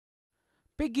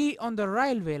Piggy on the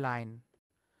railway line.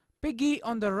 Piggy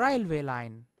on the railway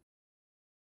line.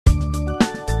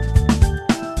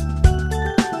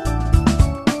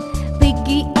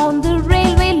 Piggy on the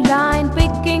railway line,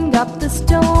 picking up the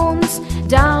stones.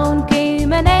 Down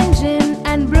came an engine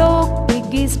and broke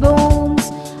Piggy's bones.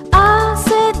 Ah,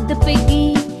 said the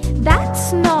piggy,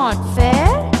 that's not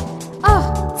fair.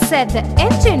 Oh, said the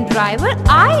engine driver,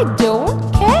 I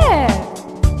don't care.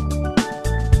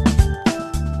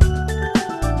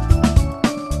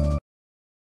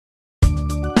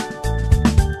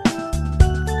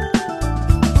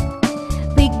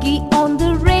 Piggy on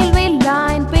the railway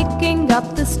line, picking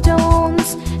up the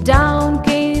stones. Down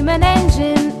came an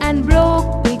engine and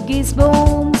broke Piggy's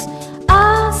bones.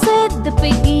 Ah, said the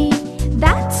piggy,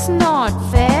 that's not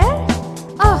fair.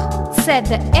 Oh, said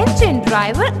the engine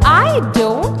driver, I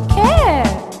don't care.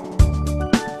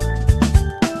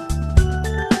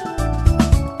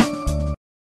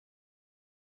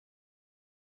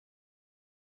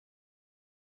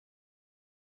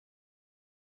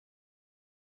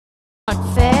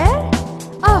 Not fair?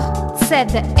 Oh, said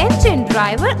the engine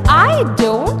driver, I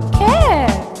don't care.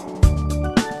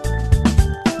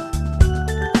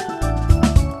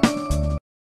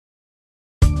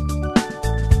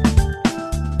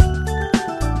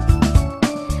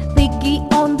 Piggy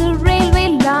on the railway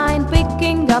line,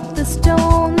 picking up the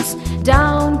stones.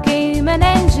 Down came an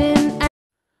engine and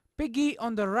Piggy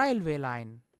on the railway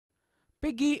line.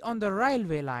 Piggy on the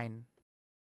railway line.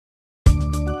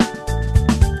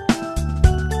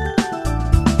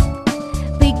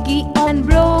 Piggy and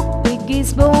broke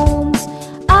Piggy's bones.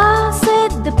 Ah,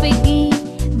 said the piggy,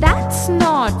 that's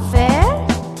not fair.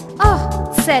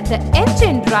 Oh, said the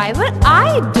engine driver,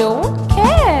 I don't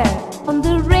care. On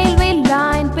the railway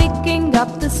line, picking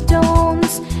up the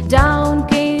stones. Down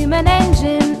came an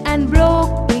engine and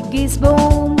broke Piggy's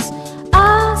bones.